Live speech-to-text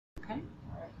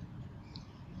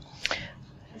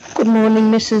Good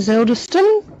morning, Mrs.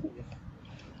 Elderston.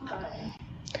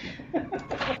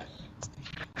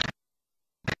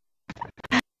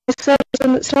 So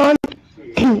it's time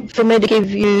for me to give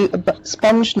you a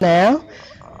sponge now.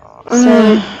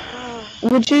 So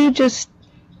would you just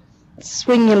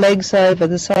swing your legs over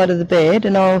the side of the bed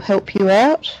and I'll help you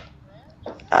out?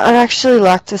 I'd actually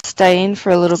like to stay in for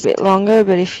a little bit longer,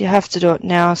 but if you have to do it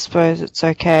now, I suppose it's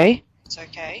okay.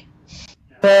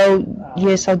 Well,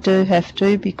 yes, I do have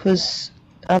to, because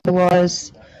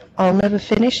otherwise I'll never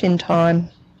finish in time.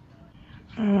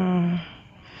 I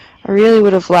really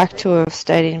would have liked to have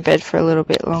stayed in bed for a little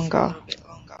bit longer.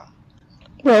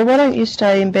 Well, why don't you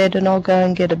stay in bed and I'll go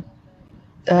and get a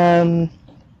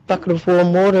bucket of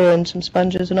warm water and some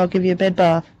sponges and I'll give you a bed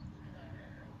bath.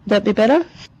 Would that be better?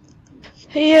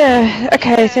 Yeah,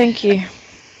 okay, thank you.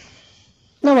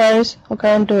 No worries, I'll go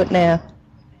and do it now.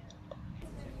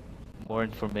 More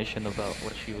information about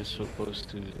what she was supposed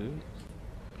to do?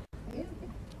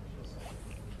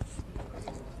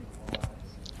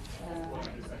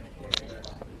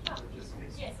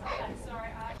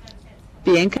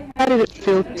 Bianca, how did it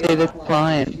feel to the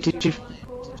client?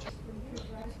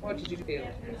 What did you feel?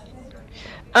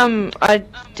 I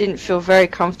didn't feel very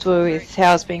comfortable with how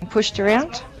I was being pushed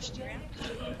around.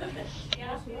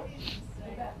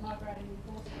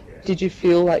 Did you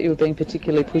feel like you were being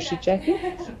particularly pushy, Jackie?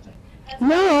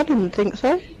 No, I didn't think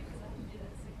so.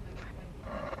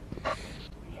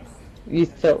 You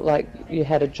felt like you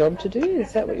had a job to do?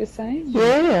 Is that what you're saying?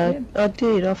 Yeah, I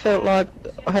did. I felt like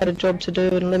I had a job to do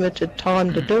and limited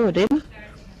time to do it in.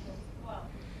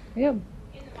 Yeah.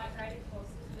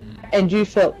 And you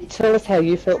felt, tell us how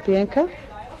you felt, Bianca.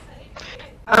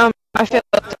 I felt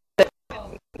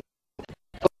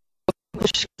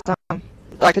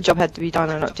like the job had to be done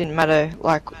and it didn't matter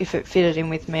like if it fitted in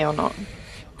with me or not.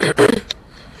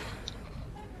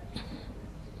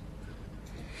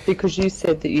 Because you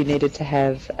said that you needed to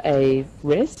have a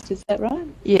rest, is that right?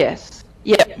 Yes.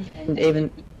 Yep. And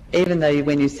even though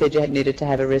when you said you needed to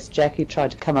have a rest, Jackie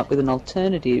tried to come up with an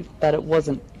alternative, but it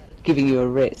wasn't giving you a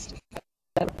rest.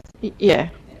 Yeah.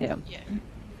 Yeah.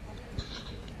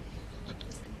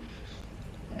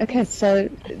 Okay, so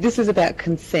this is about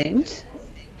consent.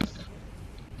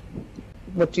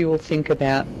 What do you all think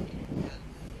about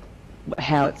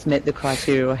how it's met the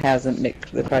criteria or hasn't met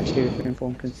the criteria for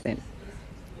informed consent?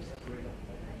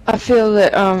 I feel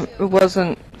that it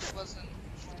wasn't.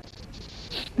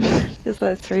 There's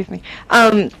like three of me.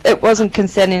 It wasn't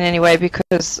consent in any way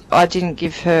because I didn't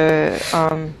give her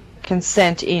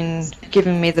consent in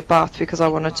giving me the bath because I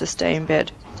wanted to stay in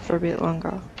bed for a bit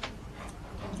longer.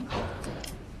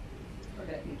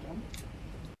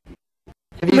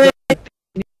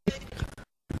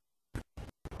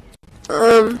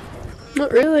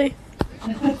 Not really.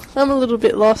 I'm a little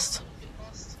bit lost.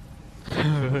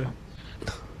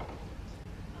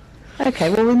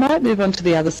 Okay, well we might move on to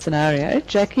the other scenario.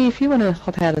 Jackie, if you want to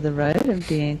hop out of the road and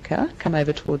Bianca, come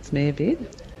over towards me a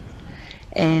bit.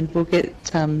 And we'll get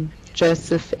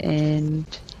Joseph and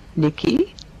Nikki